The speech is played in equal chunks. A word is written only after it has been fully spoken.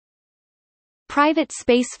Private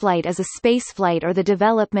spaceflight is a spaceflight or the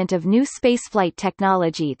development of new spaceflight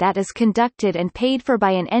technology that is conducted and paid for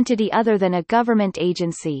by an entity other than a government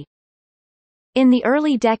agency. In the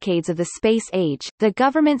early decades of the space age, the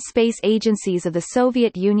government space agencies of the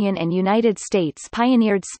Soviet Union and United States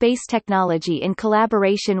pioneered space technology in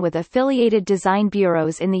collaboration with affiliated design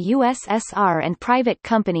bureaus in the USSR and private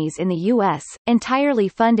companies in the US, entirely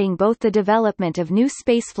funding both the development of new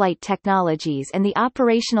spaceflight technologies and the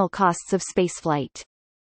operational costs of spaceflight.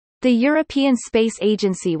 The European Space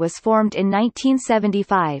Agency was formed in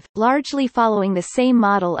 1975, largely following the same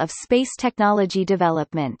model of space technology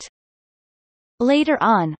development. Later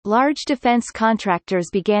on, large defense contractors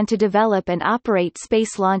began to develop and operate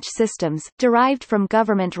space launch systems, derived from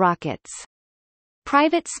government rockets.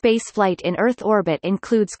 Private spaceflight in Earth orbit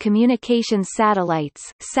includes communications satellites,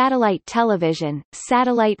 satellite television,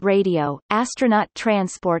 satellite radio, astronaut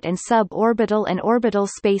transport and suborbital and orbital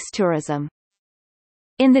space tourism.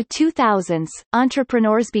 In the 2000s,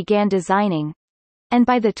 entrepreneurs began designing, and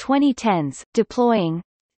by the 2010s, deploying,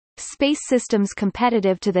 space systems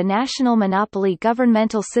competitive to the national monopoly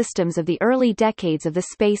governmental systems of the early decades of the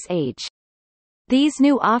space age. These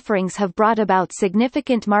new offerings have brought about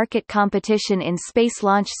significant market competition in space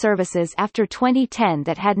launch services after 2010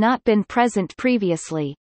 that had not been present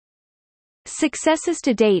previously. Successes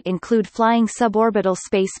to date include flying suborbital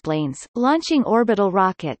spaceplanes, launching orbital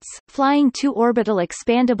rockets, flying two orbital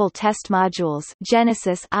expandable test modules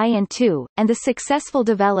Genesis I and II, and the successful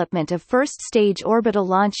development of first-stage orbital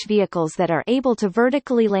launch vehicles that are able to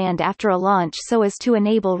vertically land after a launch so as to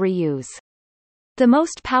enable reuse. The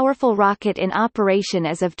most powerful rocket in operation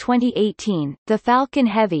as of 2018, the Falcon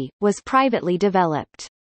Heavy, was privately developed.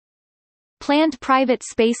 Planned private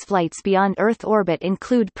spaceflights beyond Earth orbit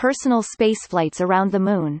include personal spaceflights around the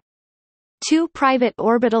Moon. 2 private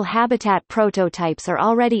orbital habitat prototypes are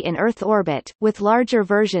already in Earth orbit, with larger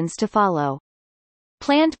versions to follow.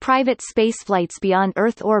 Planned private spaceflights beyond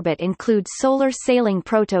Earth orbit include solar sailing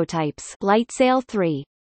prototypes LightSail 3.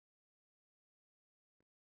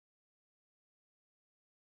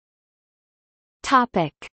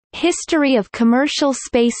 Topic: History of commercial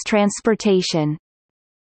space transportation.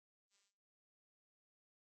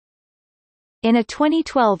 In a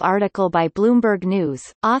 2012 article by Bloomberg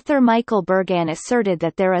News, author Michael Bergan asserted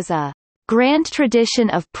that there is a grand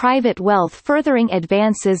tradition of private wealth furthering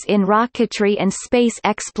advances in rocketry and space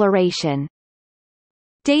exploration.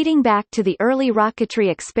 Dating back to the early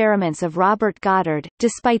rocketry experiments of Robert Goddard,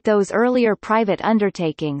 despite those earlier private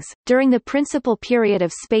undertakings, during the principal period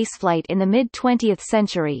of spaceflight in the mid-20th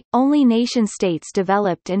century, only nation-states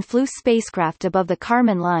developed and flew spacecraft above the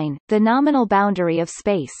Kármán line, the nominal boundary of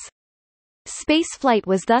space. Spaceflight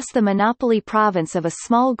was thus the monopoly province of a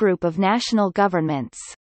small group of national governments.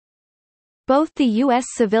 Both the U.S.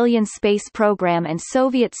 civilian space program and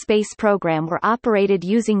Soviet space program were operated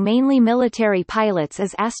using mainly military pilots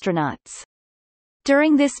as astronauts.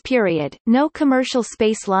 During this period, no commercial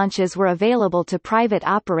space launches were available to private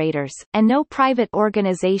operators, and no private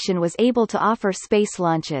organization was able to offer space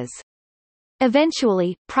launches.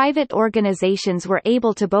 Eventually, private organizations were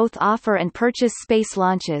able to both offer and purchase space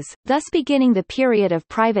launches, thus beginning the period of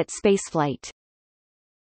private spaceflight.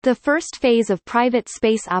 The first phase of private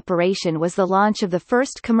space operation was the launch of the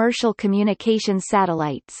first commercial communications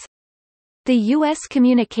satellites. The U.S.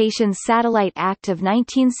 Communications Satellite Act of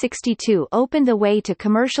 1962 opened the way to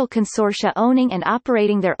commercial consortia owning and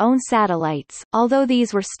operating their own satellites, although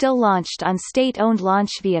these were still launched on state-owned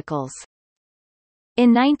launch vehicles.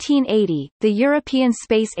 In 1980, the European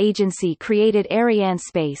Space Agency created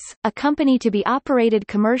Arianespace, a company to be operated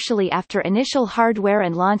commercially after initial hardware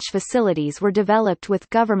and launch facilities were developed with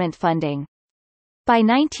government funding. By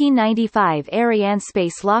 1995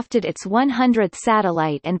 Arianespace lofted its 100th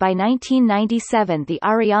satellite and by 1997 the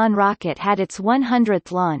Ariane rocket had its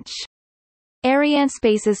 100th launch.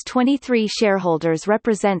 Arianespace's 23 shareholders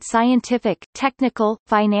represent scientific, technical,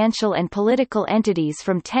 financial and political entities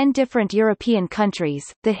from 10 different European countries.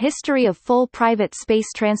 The history of full private space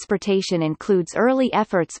transportation includes early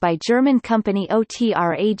efforts by German company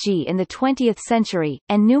OTR AG in the 20th century,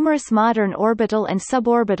 and numerous modern orbital and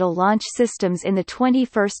suborbital launch systems in the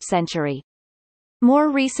 21st century.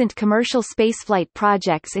 More recent commercial spaceflight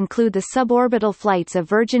projects include the suborbital flights of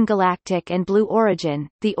Virgin Galactic and Blue Origin,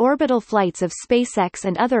 the orbital flights of SpaceX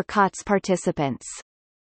and other COTS participants.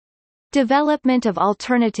 Development of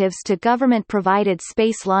alternatives to government-provided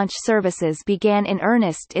space launch services began in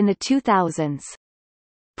earnest in the 2000s.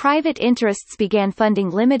 Private interests began funding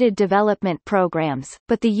limited development programs,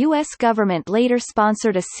 but the U.S. government later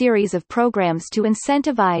sponsored a series of programs to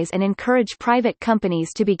incentivize and encourage private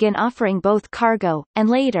companies to begin offering both cargo, and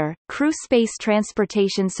later, crew space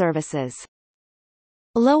transportation services.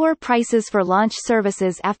 Lower prices for launch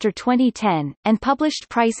services after 2010, and published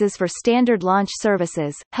prices for standard launch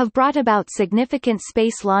services, have brought about significant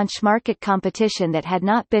space launch market competition that had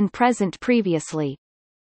not been present previously.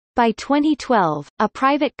 By 2012, a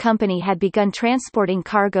private company had begun transporting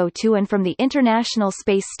cargo to and from the International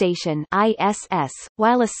Space Station (ISS),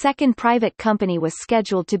 while a second private company was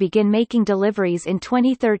scheduled to begin making deliveries in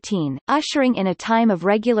 2013, ushering in a time of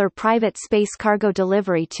regular private space cargo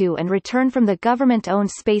delivery to and return from the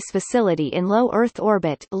government-owned space facility in low Earth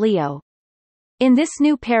orbit (LEO). In this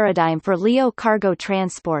new paradigm for LEO cargo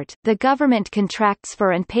transport, the government contracts for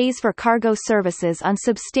and pays for cargo services on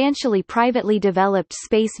substantially privately developed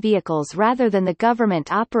space vehicles rather than the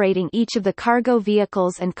government operating each of the cargo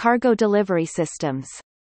vehicles and cargo delivery systems.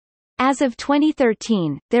 As of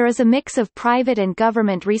 2013, there is a mix of private and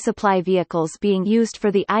government resupply vehicles being used for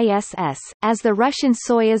the ISS, as the Russian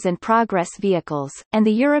Soyuz and Progress vehicles, and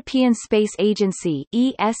the European Space Agency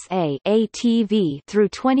 (ESA) ATV through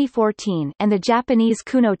 2014, and the Japanese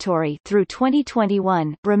Kounotori through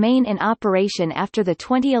 2021 remain in operation after the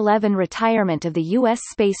 2011 retirement of the U.S.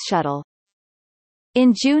 Space Shuttle.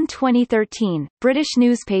 In June 2013, British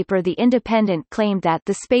newspaper The Independent claimed that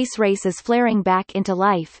the space race is flaring back into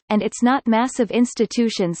life, and it's not massive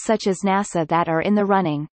institutions such as NASA that are in the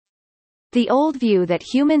running. The old view that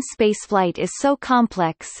human spaceflight is so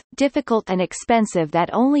complex, difficult and expensive that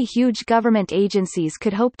only huge government agencies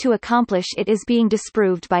could hope to accomplish it is being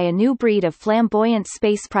disproved by a new breed of flamboyant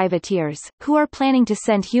space privateers, who are planning to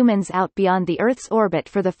send humans out beyond the Earth's orbit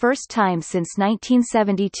for the first time since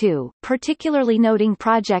 1972, particularly noting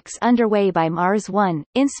projects underway by Mars One,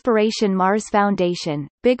 Inspiration Mars Foundation,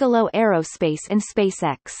 Bigelow Aerospace and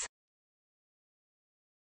SpaceX.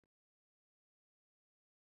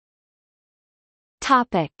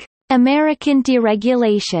 Topic: American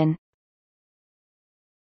deregulation.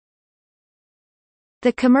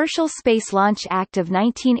 The Commercial Space Launch Act of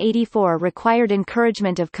 1984 required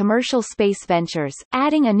encouragement of commercial space ventures,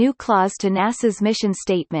 adding a new clause to NASA's mission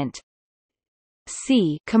statement.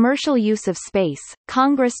 C. Commercial use of space.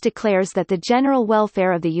 Congress declares that the general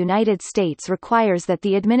welfare of the United States requires that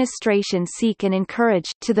the administration seek and encourage,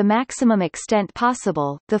 to the maximum extent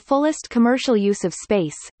possible, the fullest commercial use of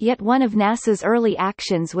space, yet one of NASA's early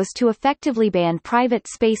actions was to effectively ban private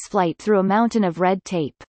spaceflight through a mountain of red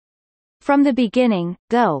tape. From the beginning,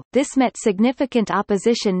 though, this met significant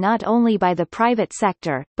opposition not only by the private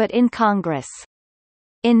sector, but in Congress.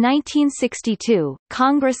 In 1962,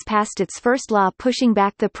 Congress passed its first law pushing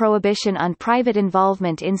back the prohibition on private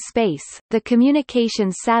involvement in space, the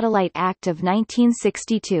Communications Satellite Act of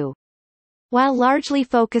 1962. While largely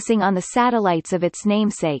focusing on the satellites of its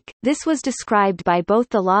namesake, this was described by both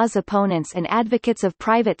the law's opponents and advocates of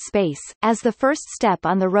private space, as the first step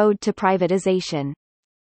on the road to privatization.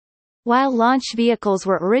 While launch vehicles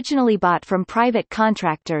were originally bought from private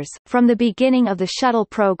contractors, from the beginning of the shuttle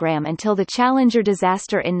program until the Challenger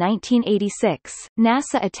disaster in 1986,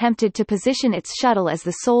 NASA attempted to position its shuttle as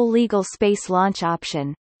the sole legal space launch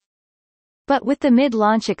option. But with the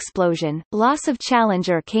mid-launch explosion, loss of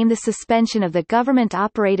Challenger came the suspension of the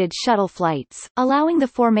government-operated shuttle flights, allowing the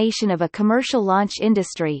formation of a commercial launch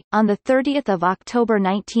industry. On 30 October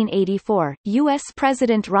 1984, U.S.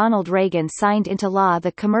 President Ronald Reagan signed into law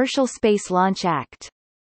the Commercial Space Launch Act.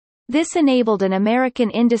 This enabled an American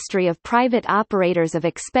industry of private operators of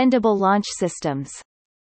expendable launch systems.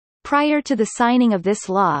 Prior to the signing of this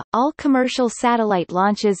law, all commercial satellite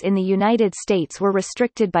launches in the United States were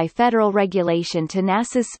restricted by federal regulation to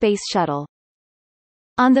NASA's Space Shuttle.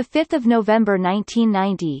 On 5 November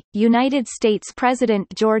 1990, United States President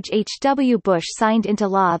George H. W. Bush signed into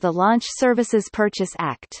law the Launch Services Purchase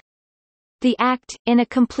Act. The act, in a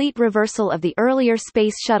complete reversal of the earlier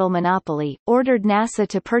Space Shuttle monopoly, ordered NASA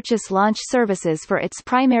to purchase launch services for its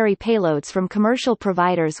primary payloads from commercial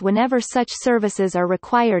providers whenever such services are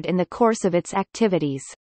required in the course of its activities.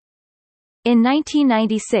 In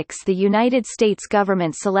 1996, the United States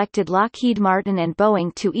government selected Lockheed Martin and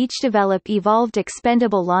Boeing to each develop Evolved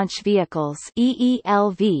Expendable Launch Vehicles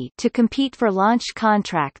 (EELV) to compete for launch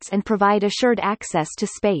contracts and provide assured access to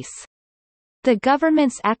space. The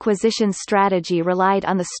government's acquisition strategy relied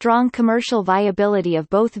on the strong commercial viability of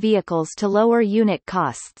both vehicles to lower unit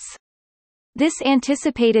costs. This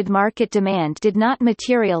anticipated market demand did not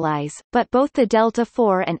materialize, but both the Delta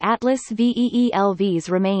IV and Atlas V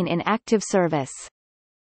EELVs remain in active service.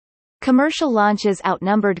 Commercial launches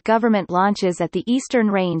outnumbered government launches at the Eastern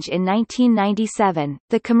Range in 1997.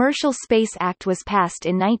 The Commercial Space Act was passed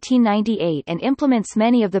in 1998 and implements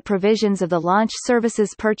many of the provisions of the Launch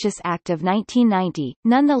Services Purchase Act of 1990.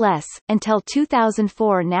 Nonetheless, until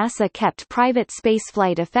 2004 NASA kept private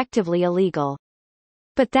spaceflight effectively illegal.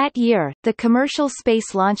 But that year, the Commercial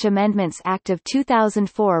Space Launch Amendments Act of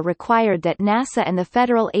 2004 required that NASA and the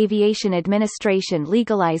Federal Aviation Administration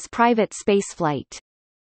legalize private spaceflight.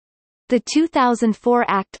 The 2004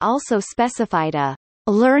 Act also specified a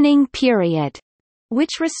learning period,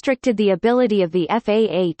 which restricted the ability of the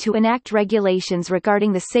FAA to enact regulations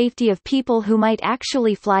regarding the safety of people who might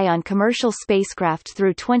actually fly on commercial spacecraft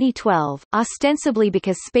through 2012, ostensibly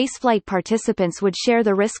because spaceflight participants would share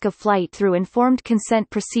the risk of flight through informed consent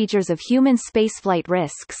procedures of human spaceflight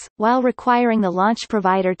risks, while requiring the launch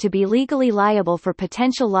provider to be legally liable for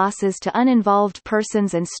potential losses to uninvolved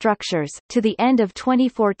persons and structures. To the end of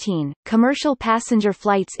 2014, commercial passenger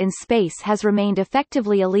flights in space has remained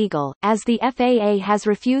effectively illegal, as the FAA has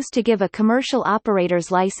refused to give a commercial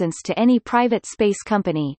operator's license to any private space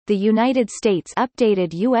company. The United States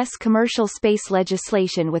updated U.S. commercial space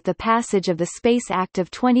legislation with the passage of the Space Act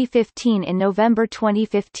of 2015 in November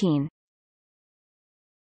 2015.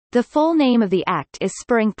 The full name of the Act is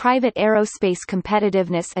Spurring Private Aerospace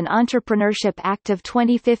Competitiveness and Entrepreneurship Act of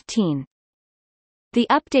 2015. The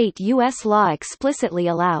update U.S. law explicitly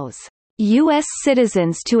allows U.S.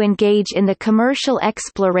 citizens to engage in the commercial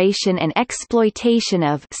exploration and exploitation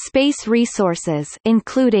of space resources,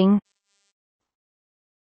 including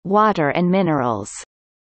water and minerals.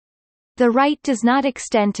 The right does not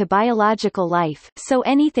extend to biological life, so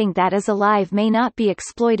anything that is alive may not be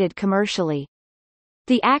exploited commercially.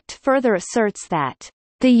 The Act further asserts that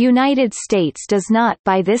the United States does not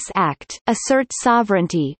by this Act assert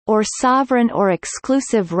sovereignty, or sovereign or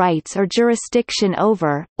exclusive rights or jurisdiction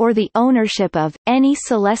over, or the ownership of, any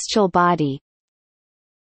celestial body.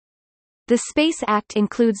 The Space Act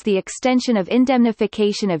includes the extension of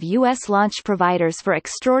indemnification of U.S. launch providers for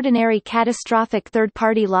extraordinary catastrophic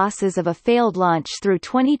third-party losses of a failed launch through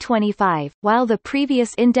 2025, while the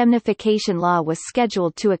previous indemnification law was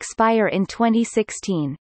scheduled to expire in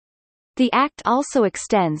 2016. The Act also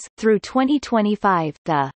extends, through 2025,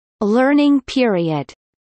 the learning period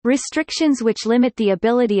restrictions which limit the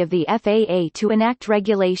ability of the FAA to enact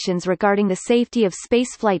regulations regarding the safety of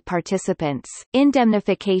spaceflight participants.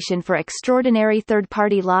 Indemnification for extraordinary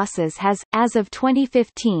third-party losses has, as of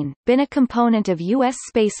 2015, been a component of U.S.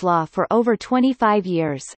 space law for over 25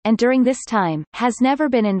 years, and during this time, has never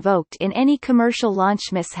been invoked in any commercial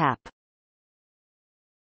launch mishap.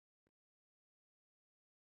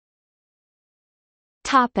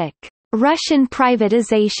 Topic: Russian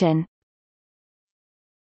privatization.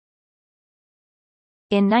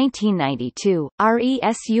 In 1992,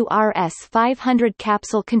 RESURS 500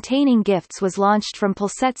 capsule containing gifts was launched from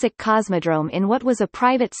Plesetsk Cosmodrome in what was a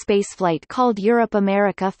private spaceflight called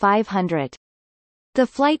Europe-America 500. The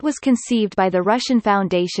flight was conceived by the Russian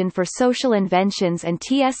Foundation for Social Inventions and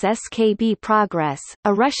TSSKB Progress,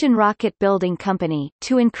 a Russian rocket-building company,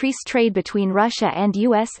 to increase trade between Russia and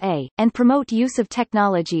USA, and promote use of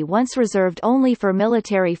technology once reserved only for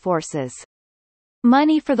military forces.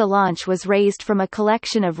 Money for the launch was raised from a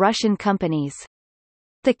collection of Russian companies.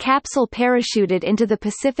 The capsule parachuted into the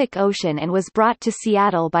Pacific Ocean and was brought to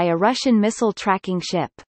Seattle by a Russian missile tracking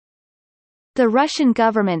ship. The Russian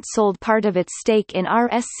government sold part of its stake in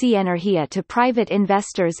RSC Energia to private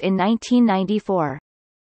investors in 1994.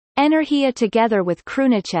 Energia together with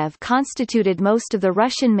Khrunichev constituted most of the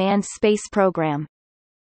Russian manned space program.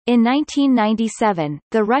 In 1997,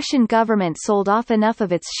 the Russian government sold off enough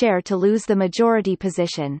of its share to lose the majority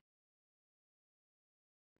position.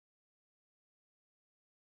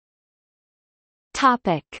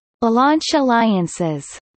 Topic: Launch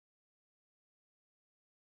alliances.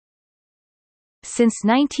 Since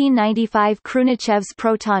 1995, Khrunichev's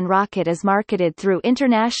Proton rocket is marketed through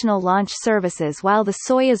International Launch Services while the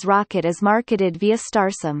Soyuz rocket is marketed via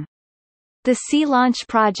Starsem. The Sea Launch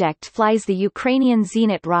project flies the Ukrainian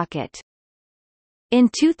Zenit rocket. In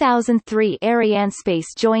 2003, Arianespace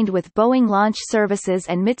joined with Boeing Launch Services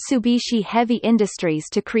and Mitsubishi Heavy Industries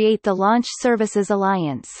to create the Launch Services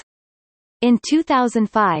Alliance. In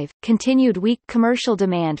 2005, continued weak commercial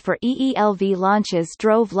demand for EELV launches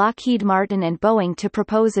drove Lockheed Martin and Boeing to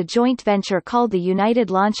propose a joint venture called the United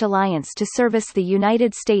Launch Alliance to service the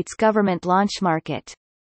United States government launch market.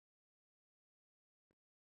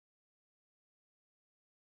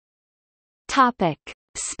 Topic: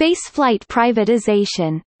 Spaceflight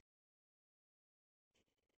privatization.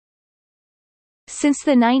 Since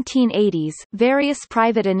the 1980s, various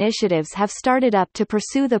private initiatives have started up to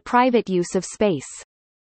pursue the private use of space.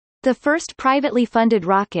 The first privately funded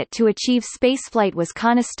rocket to achieve spaceflight was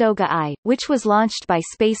Conestoga I, which was launched by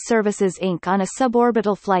Space Services Inc. on a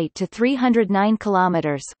suborbital flight to 309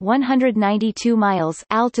 kilometers (192 miles)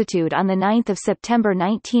 altitude on the 9th of September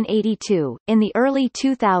 1982. In the early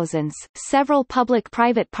 2000s, several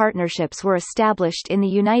public-private partnerships were established in the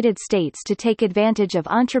United States to take advantage of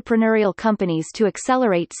entrepreneurial companies to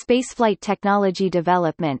accelerate spaceflight technology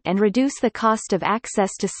development and reduce the cost of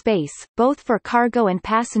access to space, both for cargo and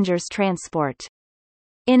passenger transport.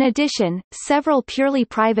 In addition, several purely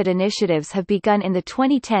private initiatives have begun in the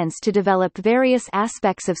 2010s to develop various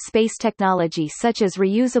aspects of space technology such as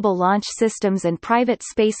reusable launch systems and private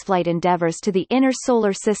spaceflight endeavors to the inner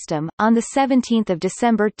solar system. On the 17th of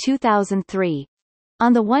December 2003,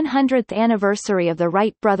 on the 100th anniversary of the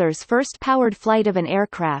Wright brothers' first powered flight of an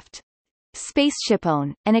aircraft,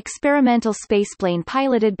 SpaceshipOne, an experimental spaceplane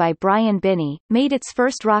piloted by Brian Binney, made its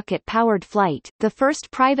first rocket-powered flight, the first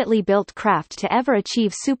privately built craft to ever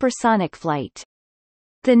achieve supersonic flight.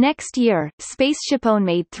 The next year, SpaceshipOne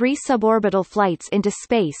made 3 suborbital flights into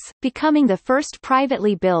space, becoming the first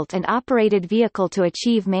privately built and operated vehicle to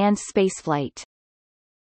achieve manned spaceflight.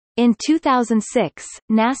 In 2006,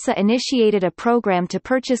 NASA initiated a program to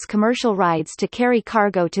purchase commercial rides to carry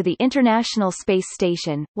cargo to the International Space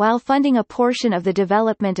Station, while funding a portion of the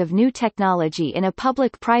development of new technology in a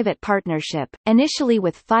public-private partnership, initially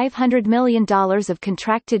with $500 million of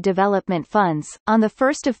contracted development funds. On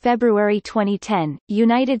 1 February 2010,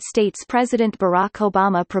 United States President Barack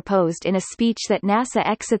Obama proposed in a speech that NASA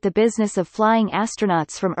exit the business of flying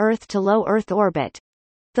astronauts from Earth to low Earth orbit,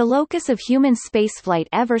 the locus of human spaceflight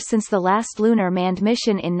ever since the last lunar manned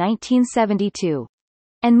mission in 1972,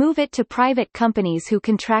 and move it to private companies who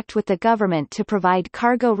contract with the government to provide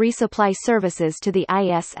cargo resupply services to the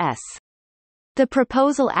ISS. The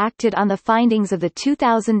proposal acted on the findings of the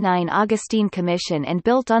 2009 Augustine Commission and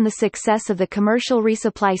built on the success of the commercial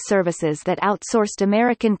resupply services that outsourced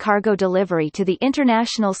American cargo delivery to the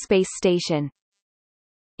International Space Station.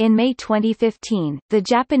 In May 2015, the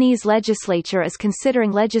Japanese legislature is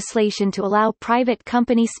considering legislation to allow private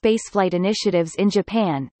company spaceflight initiatives in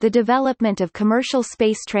Japan. The development of commercial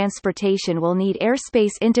space transportation will need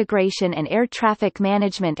airspace integration and air traffic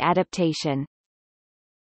management adaptation.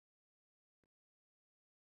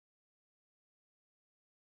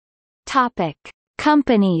 Topic: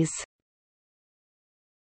 Companies.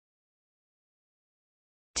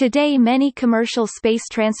 Today many commercial space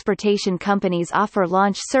transportation companies offer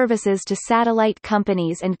launch services to satellite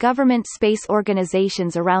companies and government space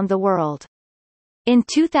organizations around the world. In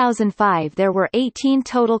 2005 there were 18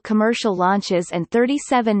 total commercial launches and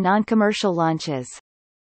 37 non-commercial launches.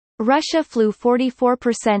 Russia flew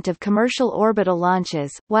 44% of commercial orbital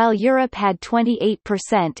launches, while Europe had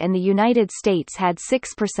 28% and the United States had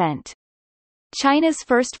 6%. China's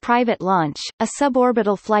first private launch, a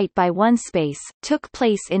suborbital flight by OneSpace, took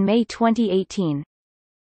place in May 2018.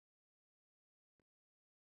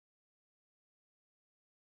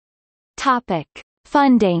 Topic: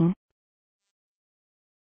 Funding.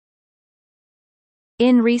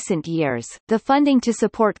 In recent years, the funding to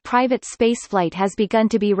support private spaceflight has begun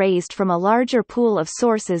to be raised from a larger pool of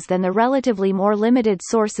sources than the relatively more limited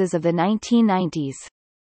sources of the 1990s.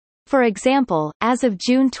 For example, as of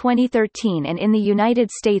June 2013 and in the United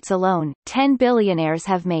States alone, 10 billionaires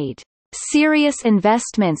have made serious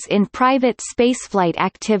investments in private spaceflight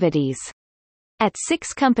activities at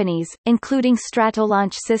 6 companies, including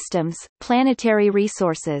Stratolaunch Systems, Planetary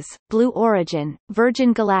Resources, Blue Origin,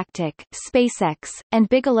 Virgin Galactic, SpaceX, and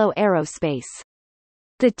Bigelow Aerospace.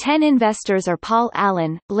 The 10 investors are Paul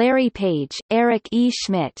Allen, Larry Page, Eric E.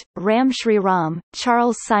 Schmidt, Ram Shriram,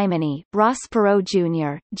 Charles Simonyi, Ross Perot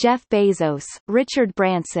Jr., Jeff Bezos, Richard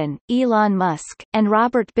Branson, Elon Musk, and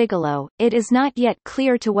Robert Bigelow. It is not yet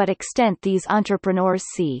clear to what extent these entrepreneurs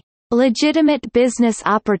see legitimate business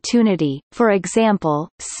opportunity, for example,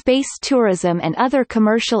 space tourism and other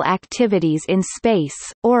commercial activities in space,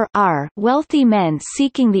 or are wealthy men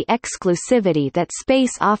seeking the exclusivity that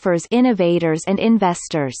space offers innovators and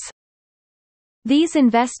investors. These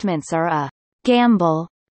investments are a gamble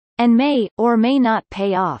and may or may not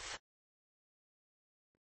pay off.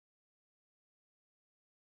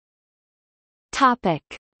 Topic: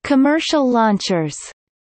 Commercial launchers.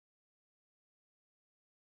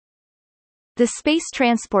 The space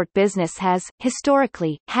transport business has,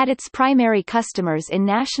 historically, had its primary customers in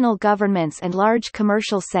national governments and large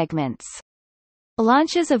commercial segments.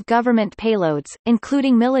 Launches of government payloads,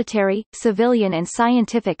 including military, civilian and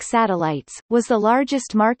scientific satellites, was the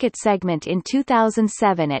largest market segment in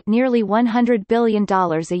 2007 at nearly $100 billion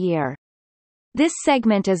a year. This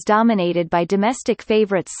segment is dominated by domestic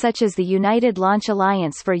favorites such as the United Launch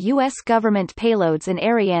Alliance for U.S. government payloads and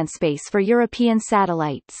Arianespace for European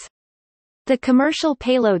satellites. The commercial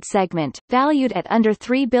payload segment, valued at under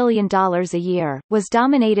 $3 billion a year, was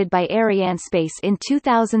dominated by Arianespace in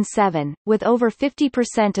 2007, with over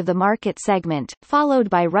 50% of the market segment, followed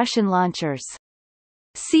by Russian launchers.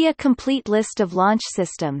 See a complete list of launch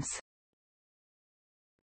systems.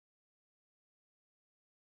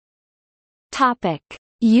 Topic: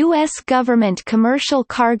 U.S. government commercial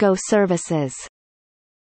cargo services.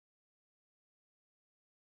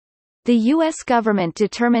 The U.S. government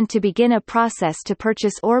determined to begin a process to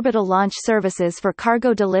purchase orbital launch services for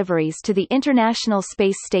cargo deliveries to the International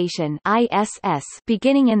Space Station (ISS)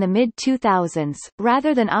 beginning in the mid-2000s,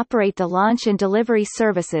 rather than operate the launch and delivery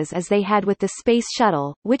services as they had with the Space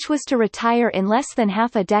Shuttle, which was to retire in less than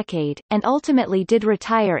half a decade, and ultimately did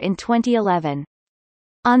retire in 2011.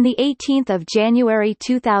 On 18 January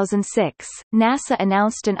 2006, NASA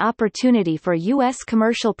announced an opportunity for U.S.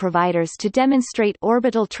 commercial providers to demonstrate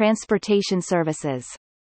orbital transportation services.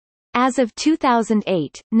 As of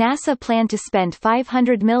 2008, NASA planned to spend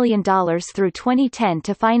 $500 million through 2010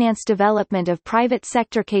 to finance development of private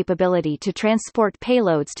sector capability to transport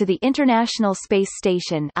payloads to the International Space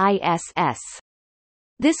Station (ISS).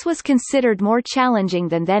 This was considered more challenging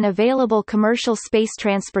than then available commercial space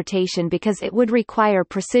transportation because it would require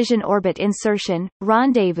precision orbit insertion,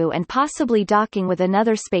 rendezvous and possibly docking with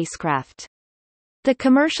another spacecraft. The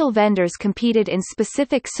commercial vendors competed in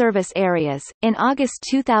specific service areas. In August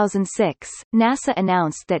 2006, NASA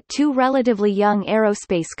announced that two relatively young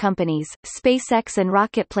aerospace companies, SpaceX and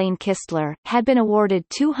rocketplane Kistler, had been awarded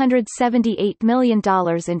 $278 million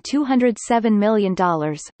and $207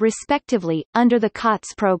 million, respectively, under the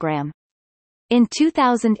COTS program. In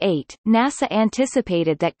 2008, NASA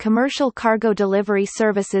anticipated that commercial cargo delivery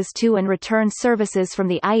services to and return services from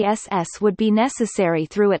the ISS would be necessary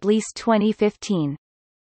through at least 2015.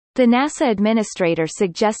 The NASA administrator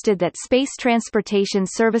suggested that space transportation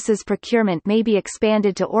services procurement may be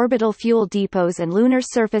expanded to orbital fuel depots and lunar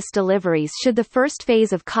surface deliveries should the first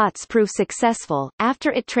phase of COTS prove successful.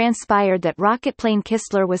 After it transpired that rocketplane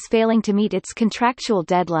Kistler was failing to meet its contractual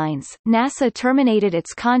deadlines, NASA terminated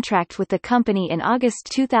its contract with the company in August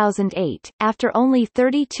 2008, after only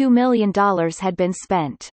 $32 million had been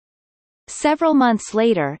spent. Several months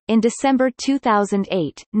later, in December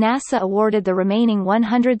 2008, NASA awarded the remaining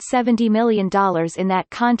 $170 million in that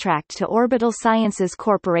contract to Orbital Sciences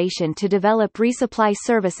Corporation to develop resupply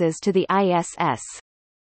services to the ISS.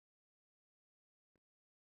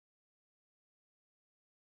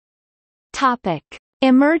 Topic: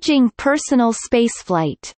 Emerging personal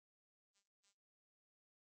spaceflight.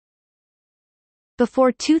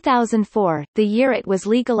 Before 2004, the year it was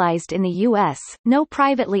legalized in the U.S., no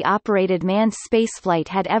privately operated manned spaceflight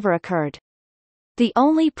had ever occurred. The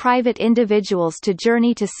only private individuals to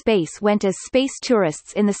journey to space went as space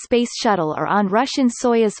tourists in the Space Shuttle or on Russian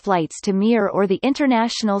Soyuz flights to Mir or the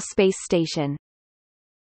International Space Station.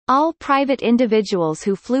 All private individuals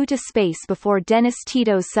who flew to space before Dennis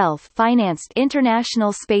Tito's self-financed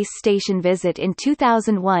International Space Station visit in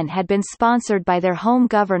 2001 had been sponsored by their home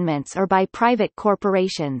governments or by private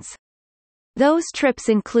corporations. Those trips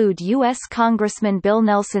include U.S. Congressman Bill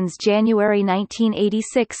Nelson's January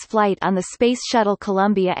 1986 flight on the Space Shuttle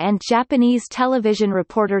Columbia and Japanese television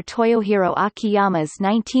reporter Toyohiro Akiyama's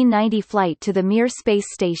 1990 flight to the Mir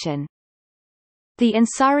space station. The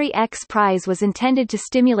Ansari X Prize was intended to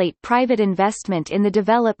stimulate private investment in the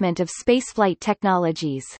development of spaceflight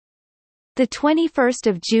technologies. The 21st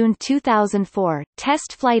of June 2004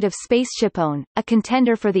 test flight of SpaceshipOne, a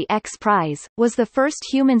contender for the X Prize, was the first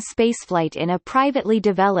human spaceflight in a privately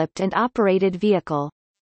developed and operated vehicle.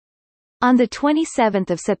 On 27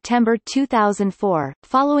 September 2004,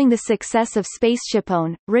 following the success of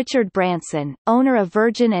SpaceshipOne, Richard Branson, owner of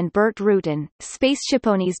Virgin and Burt Rutan,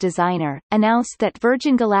 SpaceshipOne's designer, announced that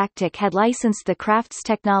Virgin Galactic had licensed the craft's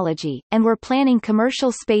technology, and were planning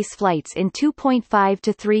commercial space flights in 2.5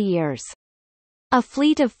 to 3 years. A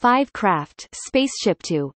fleet of 5 craft,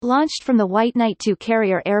 SpaceshipTwo, launched from the White Knight II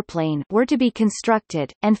carrier airplane, were to be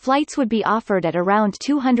constructed, and flights would be offered at around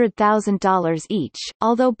 $200,000 each,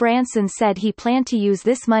 although Branson said he planned to use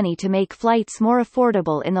this money to make flights more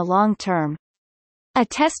affordable in the long term. A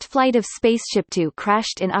test flight of SpaceshipTwo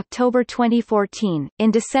crashed in October 2014.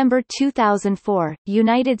 In December 2004,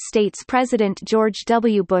 United States President George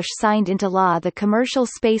W. Bush signed into law the Commercial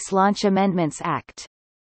Space Launch Amendments Act.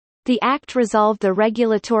 The Act resolved the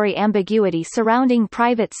regulatory ambiguity surrounding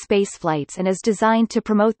private spaceflights and is designed to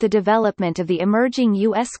promote the development of the emerging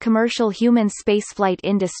U.S. commercial human spaceflight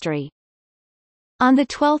industry. On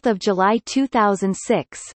 12 July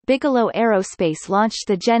 2006, Bigelow Aerospace launched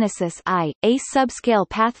the Genesis I, a subscale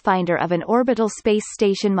pathfinder of an orbital space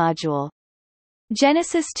station module.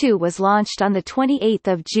 Genesis II was launched on 28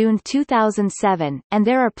 June 2007, and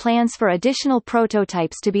there are plans for additional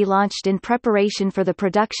prototypes to be launched in preparation for the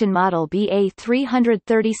production model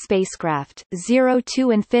BA-330 spacecraft.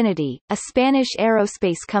 02 Infinity, a Spanish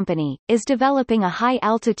aerospace company, is developing a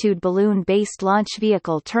high-altitude balloon-based launch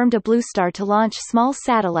vehicle termed a Bluestar to launch small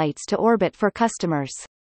satellites to orbit for customers.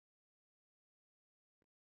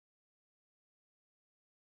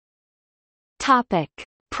 Topic: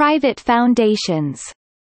 Private foundations.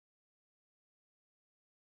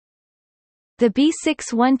 The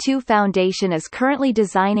B612 Foundation is currently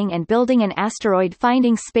designing and building an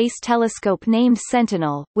asteroid-finding space telescope named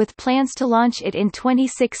Sentinel, with plans to launch it in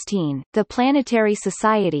 2016. The Planetary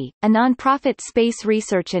Society, a non-profit space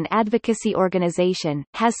research and advocacy organization,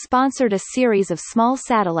 has sponsored a series of small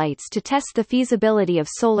satellites to test the feasibility of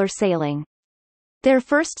solar sailing. Their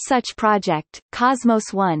first such project,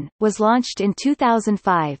 Cosmos 1, was launched in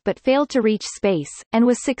 2005 but failed to reach space, and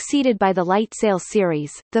was succeeded by the LightSail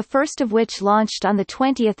series, the first of which launched on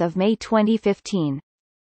 20 May 2015.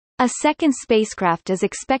 A second spacecraft is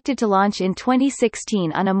expected to launch in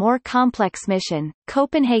 2016 on a more complex mission.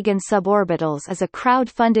 Copenhagen Suborbitals is a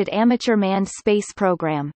crowd-funded amateur manned space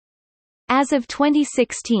program. As of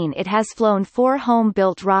 2016 it has flown 4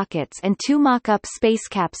 home-built rockets and 2 mock-up space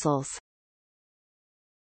capsules.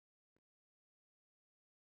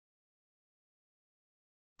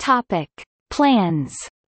 Topic: Plans.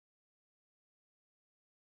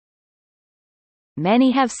 Many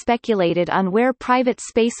have speculated on where private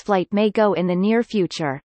spaceflight may go in the near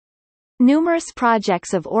future. Numerous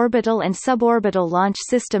projects of orbital and suborbital launch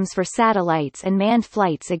systems for satellites and manned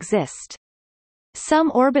flights exist.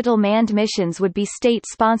 Some orbital manned missions would be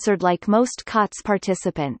state-sponsored like most COTS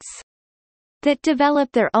participants that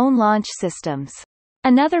develop their own launch systems.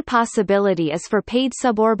 Another possibility is for paid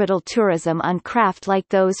suborbital tourism on craft like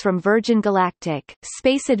those from Virgin Galactic,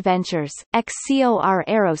 Space Adventures, XCOR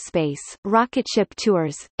Aerospace, Rocketship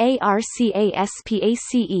Tours, ARCASPACE,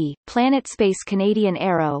 Planet Space Canadian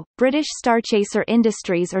Aero, British Starchaser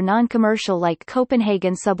Industries or non-commercial like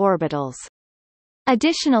Copenhagen Suborbitals.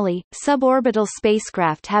 Additionally, suborbital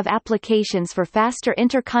spacecraft have applications for faster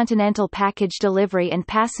intercontinental package delivery and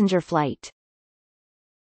passenger flight.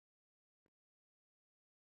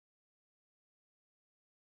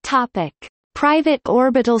 Topic: Private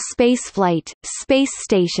orbital spaceflight, space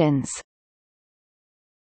stations.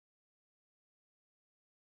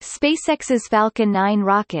 SpaceX's Falcon 9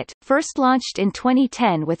 rocket, first launched in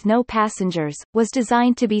 2010 with no passengers, was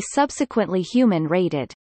designed to be subsequently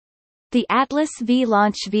human-rated. The Atlas V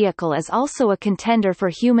launch vehicle is also a contender for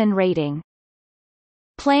human rating.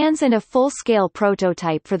 Plans and a full-scale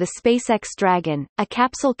prototype for the SpaceX Dragon, a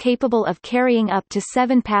capsule capable of carrying up to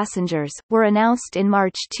 7 passengers, were announced in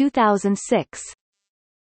March 2006.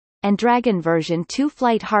 And Dragon version 2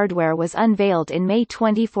 flight hardware was unveiled in May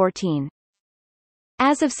 2014.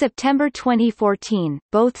 As of September 2014,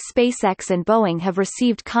 both SpaceX and Boeing have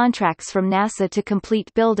received contracts from NASA to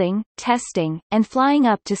complete building, testing, and flying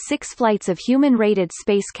up to 6 flights of human-rated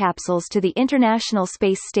space capsules to the International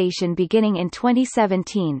Space Station beginning in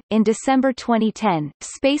 2017. In December 2010,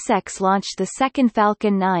 SpaceX launched the second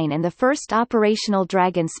Falcon 9 and the first operational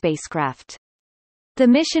Dragon spacecraft. The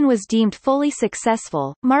mission was deemed fully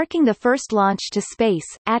successful, marking the first launch to space,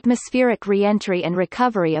 atmospheric re-entry and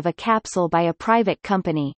recovery of a capsule by a private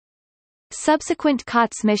company. Subsequent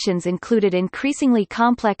COTS missions included increasingly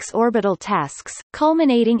complex orbital tasks,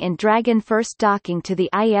 culminating in Dragon first docking to the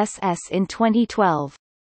ISS in 2012.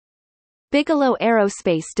 Bigelow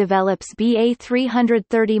Aerospace develops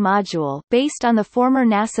BA-330 module based on the former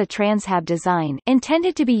NASA Transhab design,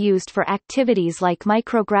 intended to be used for activities like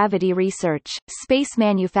microgravity research, space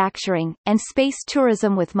manufacturing, and space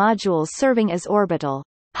tourism, with modules serving as orbital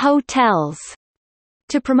hotels.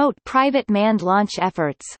 To promote private manned launch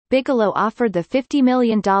efforts, Bigelow offered the $50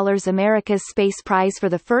 million America's Space Prize for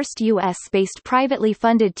the first U.S.-based privately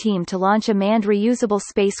funded team to launch a manned reusable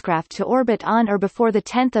spacecraft to orbit on or before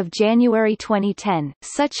 10 January 2010.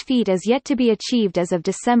 Such feat is yet to be achieved as of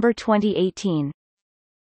December 2018.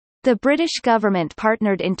 The British government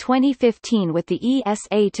partnered in 2015 with the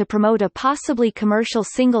ESA to promote a possibly commercial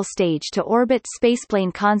single-stage to orbit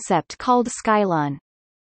spaceplane concept called Skylon.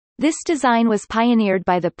 This design was pioneered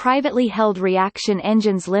by the privately held Reaction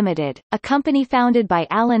Engines Limited, a company founded by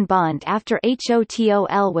Alan Bond after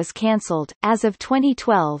HOTOL was cancelled. As of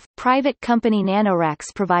 2012, private company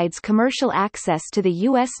NanoRacks provides commercial access to the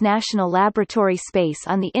U.S. National Laboratory space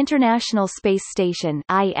on the International Space Station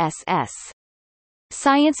 (ISS).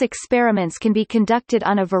 Science experiments can be conducted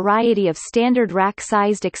on a variety of standard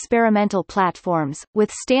rack-sized experimental platforms,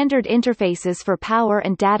 with standard interfaces for power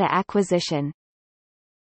and data acquisition.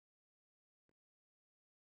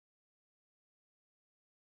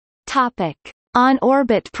 Topic: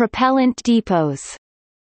 On-orbit propellant depots.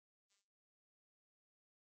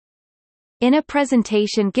 In a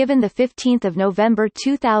presentation given 15 November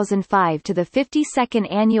 2005 to the 52nd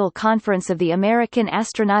Annual Conference of the American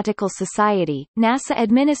Astronautical Society, NASA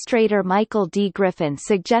Administrator Michael D. Griffin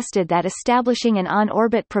suggested that establishing an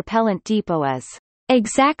on-orbit propellant depot is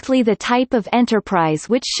exactly the type of enterprise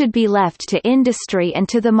which should be left to industry and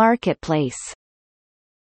to the marketplace.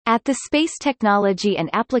 At the Space Technology and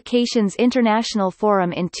Applications International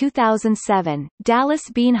Forum in 2007, Dallas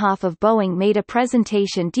Bienhoff of Boeing made a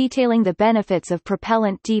presentation detailing the benefits of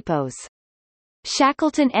propellant depots.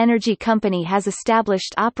 Shackleton Energy Company has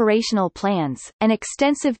established operational plans, an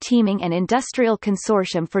extensive teaming and industrial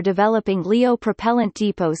consortium for developing LEO propellant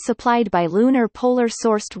depots supplied by lunar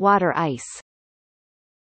polar-sourced water ice.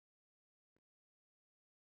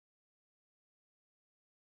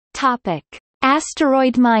 Topic: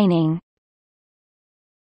 Asteroid mining.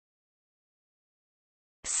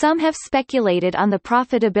 Some have speculated on the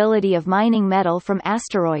profitability of mining metal from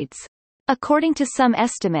asteroids. According to some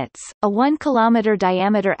estimates, a 1-kilometer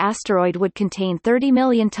diameter asteroid would contain 30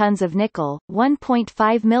 million tons of nickel,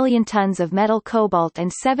 1.5 million tons of metal cobalt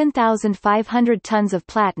and 7,500 tons of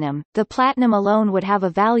platinum. The platinum alone would have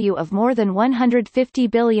a value of more than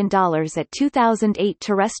 $150 billion at 2008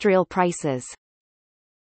 terrestrial prices.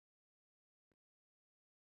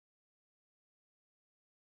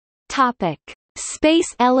 Topic: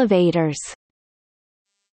 Space elevators.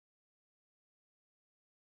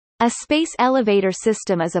 A space elevator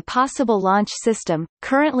system is a possible launch system,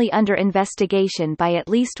 currently under investigation by at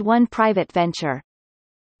least one private venture.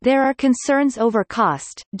 There are concerns over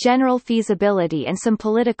cost, general feasibility and some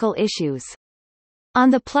political issues. On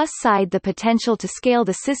the plus side, the potential to scale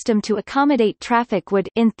the system to accommodate traffic would,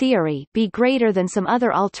 in theory, be greater than some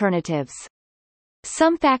other alternatives.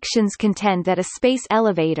 Some factions contend that a space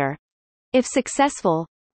elevator, if successful,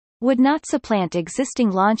 would not supplant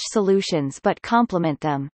existing launch solutions but complement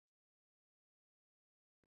them.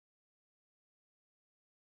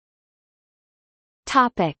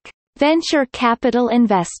 Topic: Venture capital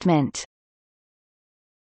investment.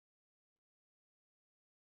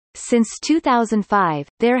 Since 2005,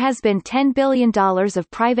 there has been $10 billion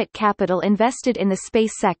of private capital invested in the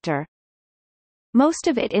space sector. Most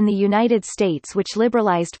of it in the United States, which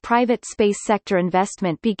liberalized private space sector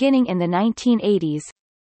investment beginning in the 1980s,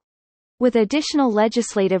 with additional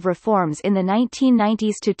legislative reforms in the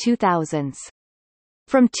 1990s to 2000s.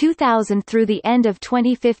 From 2000 through the end of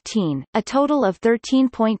 2015, a total of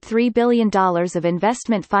 $13.3 billion of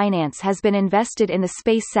investment finance has been invested in the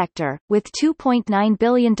space sector, with $2.9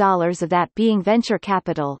 billion of that being venture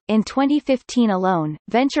capital. In 2015 alone,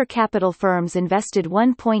 venture capital firms invested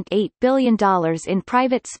 $1.8 billion in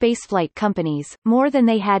private spaceflight companies, more than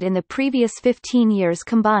they had in the previous 15 years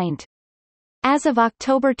combined. As of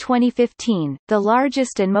October 2015, the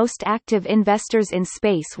largest and most active investors in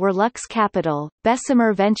space were Lux Capital,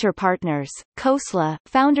 Bessemer Venture Partners, Khosla,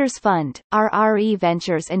 Founders Fund, RRE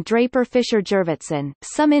Ventures and Draper Fisher Jurvetson.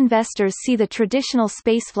 Some investors see the traditional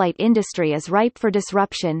spaceflight industry as ripe for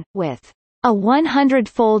disruption, with a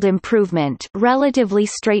 100-fold improvement relatively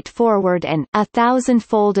straightforward and a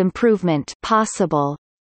 1,000-fold improvement possible.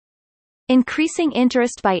 Increasing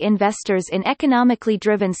interest by investors in economically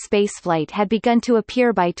driven spaceflight had begun to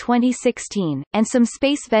appear by 2016, and some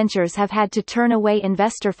space ventures have had to turn away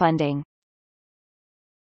investor funding.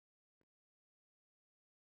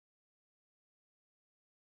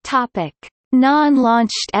 Topic: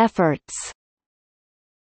 Non-launched efforts.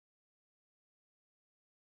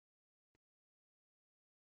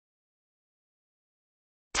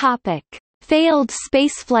 Topic: Failed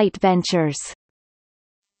spaceflight ventures.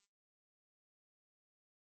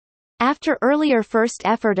 After earlier first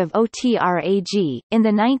effort of OTRAG, in the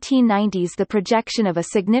 1990s the projection of a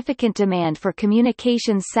significant demand for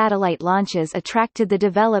communications satellite launches attracted the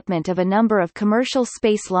development of a number of commercial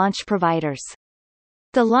space launch providers.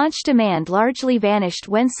 The launch demand largely vanished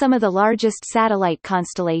when some of the largest satellite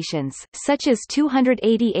constellations, such as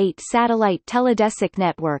 288 satellite teledesic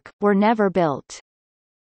network, were never built.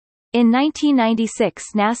 In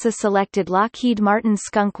 1996, NASA selected Lockheed Martin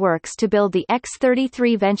Skunk Works to build the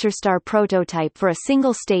X-33 VentureStar prototype for a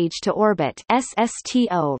single-stage-to-orbit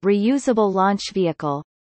 (SSTO) reusable launch vehicle.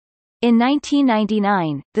 In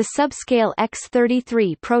 1999, the subscale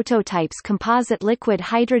X-33 prototype's composite liquid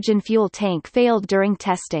hydrogen fuel tank failed during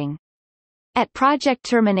testing. At project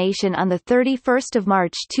termination on 31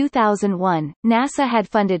 March 2001, NASA had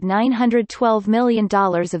funded $912 million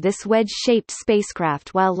of this wedge-shaped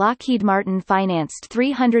spacecraft while Lockheed Martin financed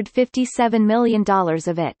 $357 million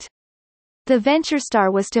of it. The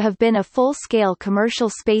VentureStar was to have been a full-scale commercial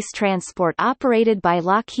space transport operated by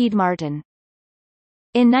Lockheed Martin.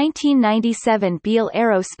 In 1997, Beale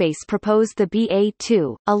Aerospace proposed the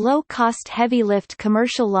BA-2, a low-cost heavy-lift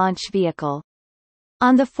commercial launch vehicle.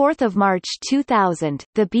 On 4 March 2000,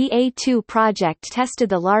 the BA-2 project tested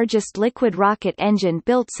the largest liquid rocket engine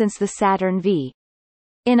built since the Saturn V.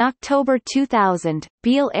 In October 2000,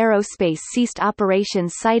 Beale Aerospace ceased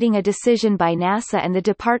operations citing a decision by NASA and the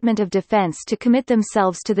Department of Defense to commit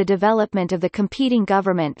themselves to the development of the competing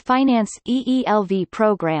government-financed EELV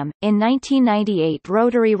program. In 1998,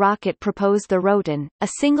 Rotary Rocket proposed the Roton, a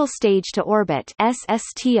single-stage-to-orbit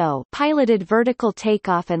 (SSTO) piloted vertical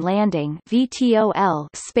takeoff and landing (VTOL)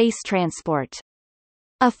 space transport.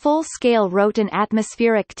 A full-scale Roton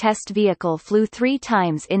atmospheric test vehicle flew 3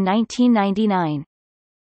 times in 1999.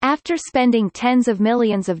 After spending tens of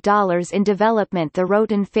millions of dollars in development, the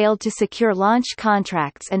Roton failed to secure launch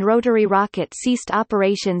contracts and Rotary Rocket ceased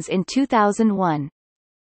operations in 2001.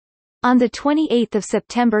 On 28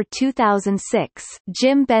 September 2006,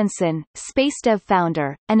 Jim Benson, SpaceDev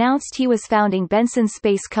founder, announced he was founding Benson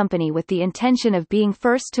Space Company with the intention of being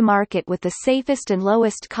first to market with the safest and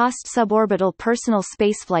lowest-cost suborbital personal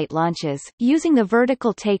spaceflight launches, using the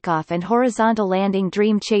vertical takeoff and horizontal landing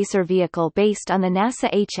Dream Chaser vehicle based on the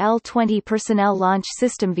NASA HL-20 Personnel Launch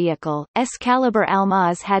System vehicle. Excalibur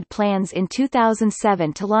Almaz had plans in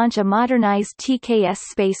 2007 to launch a modernized TKS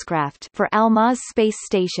spacecraft for Almaz Space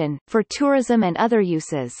Station, for tourism and other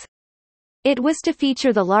uses. It was to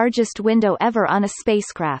feature the largest window ever on a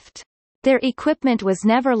spacecraft. Their equipment was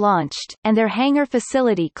never launched, and their hangar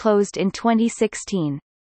facility closed in 2016.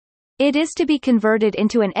 It is to be converted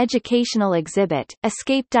into an educational exhibit.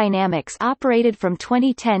 Escape Dynamics operated from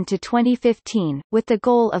 2010 to 2015, with the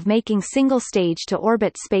goal of making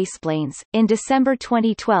single-stage-to-orbit spaceplanes. In December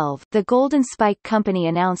 2012, the Golden Spike Company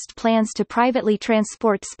announced plans to privately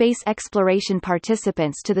transport space exploration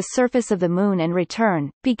participants to the surface of the Moon and return,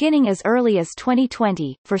 beginning as early as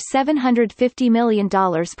 2020, for $750 million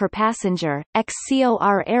per passenger.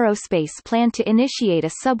 XCOR Aerospace planned to initiate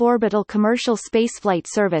a suborbital commercial spaceflight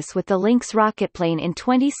service with the Lynx rocketplane in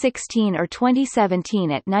 2016 or 2017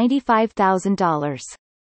 at $95,000.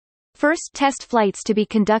 First test flights to be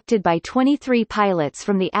conducted by 23 pilots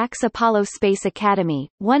from the AX Apollo Space Academy,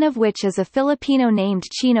 one of which is a Filipino named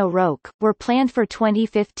Chino Roque, were planned for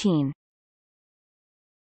 2015.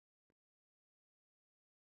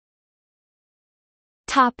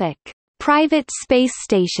 Topic: Private space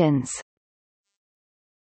stations.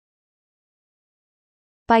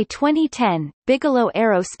 By 2010, Bigelow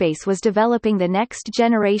Aerospace was developing the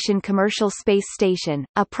next-generation commercial space station,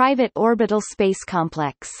 a private orbital space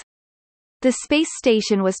complex. The space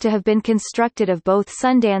station was to have been constructed of both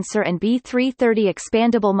Sundancer and B-330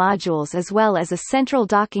 expandable modules as well as a central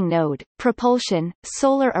docking node, propulsion,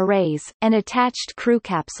 solar arrays, and attached crew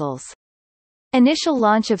capsules. Initial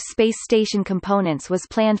launch of space station components was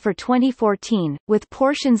planned for 2014, with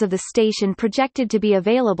portions of the station projected to be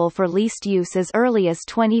available for leased use as early as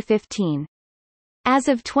 2015. As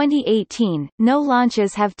of 2018, no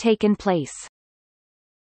launches have taken place.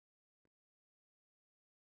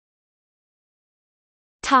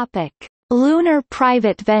 Topic: Lunar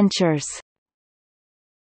private ventures.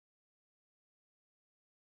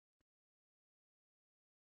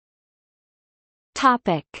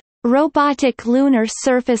 Topic: Robotic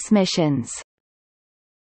Lunar-surface missions.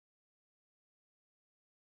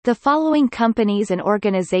 The following companies and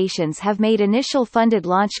organizations have made initial funded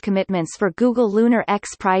launch commitments for Google Lunar X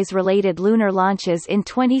Prize-related lunar launches in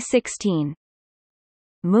 2016.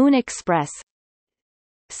 Moon Express,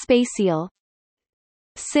 Spaceal,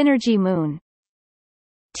 Synergy Moon,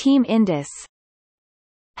 Team Indus,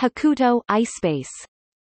 Hakuto iSpace.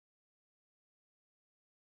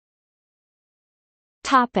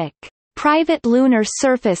 Topic: Private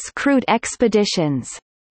lunar-surface crewed expeditions.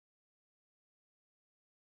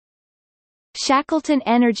 Shackleton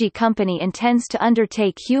Energy Company intends to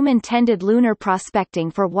undertake human-tended lunar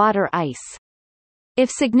prospecting for water ice. If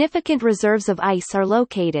significant reserves of ice are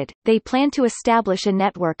located, they plan to establish a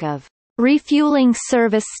network of refueling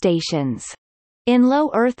service stations in low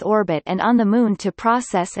Earth orbit and on the Moon to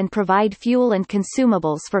process and provide fuel and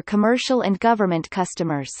consumables for commercial and government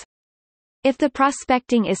customers. If the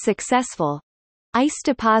prospecting is successful, ice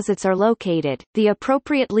deposits are located, the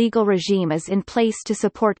appropriate legal regime is in place to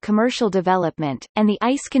support commercial development, and the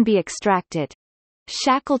ice can be extracted.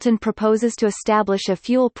 Shackleton proposes to establish a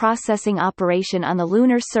fuel processing operation on the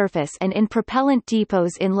lunar surface and in propellant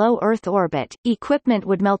depots in low Earth orbit. Equipment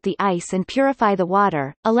would melt the ice and purify the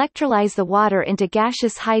water, electrolyze the water into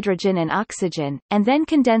gaseous hydrogen and oxygen, and then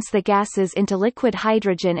condense the gases into liquid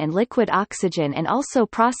hydrogen and liquid oxygen and also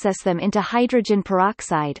process them into hydrogen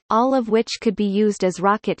peroxide, all of which could be used as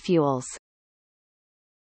rocket fuels.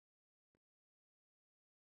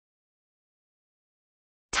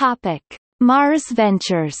 Topic: Mars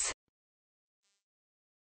Ventures.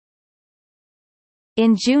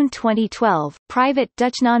 In June 2012, private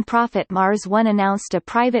Dutch nonprofit Mars One announced a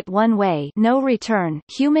private one-way no-return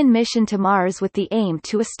human mission to Mars with the aim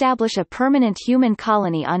to establish a permanent human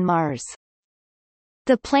colony on Mars.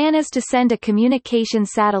 The plan is to send a communication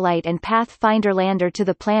satellite and Pathfinder lander to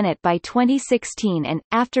the planet by 2016 and,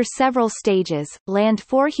 after several stages, land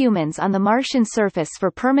 4 humans on the Martian surface for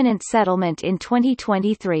permanent settlement in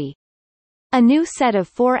 2023. A new set of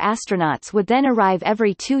 4 astronauts would then arrive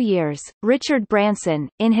every 2 years. Richard Branson,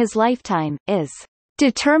 in his lifetime, is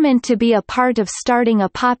determined to be a part of starting a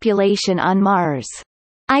population on Mars.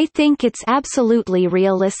 I think it's absolutely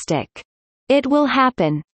realistic. It will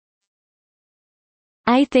happen.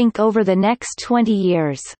 I think over the next 20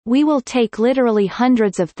 years, we will take literally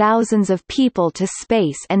hundreds of thousands of people to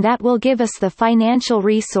space and that will give us the financial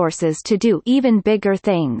resources to do even bigger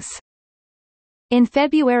things. In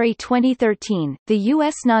February 2013, the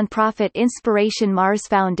U.S. nonprofit Inspiration Mars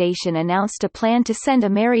Foundation announced a plan to send a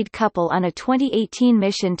married couple on a 2018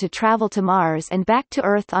 mission to travel to Mars and back to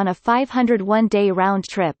Earth on a 501-day round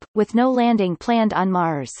trip, with no landing planned on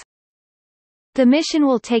Mars. The mission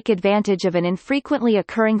will take advantage of an infrequently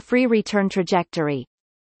occurring free return trajectory,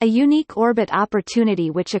 a unique orbit opportunity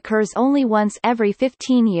which occurs only once every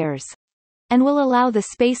 15 years, and will allow the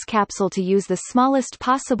space capsule to use the smallest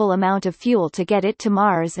possible amount of fuel to get it to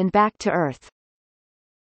Mars and back to Earth.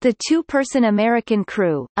 The 2-person American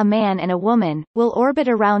crew, a man and a woman, will orbit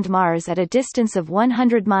around Mars at a distance of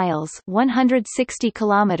 100 miles (160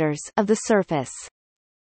 kilometers) of the surface.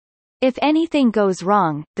 If anything goes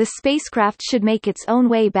wrong, the spacecraft should make its own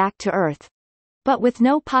way back to Earth, but with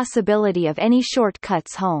no possibility of any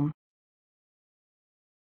shortcuts home.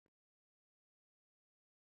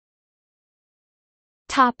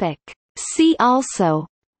 Topic. See also: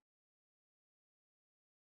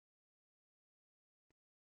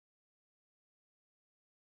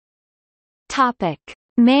 Topic: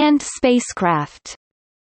 Manned spacecraft.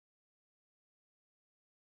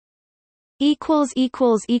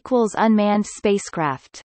 Unmanned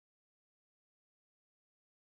spacecraft.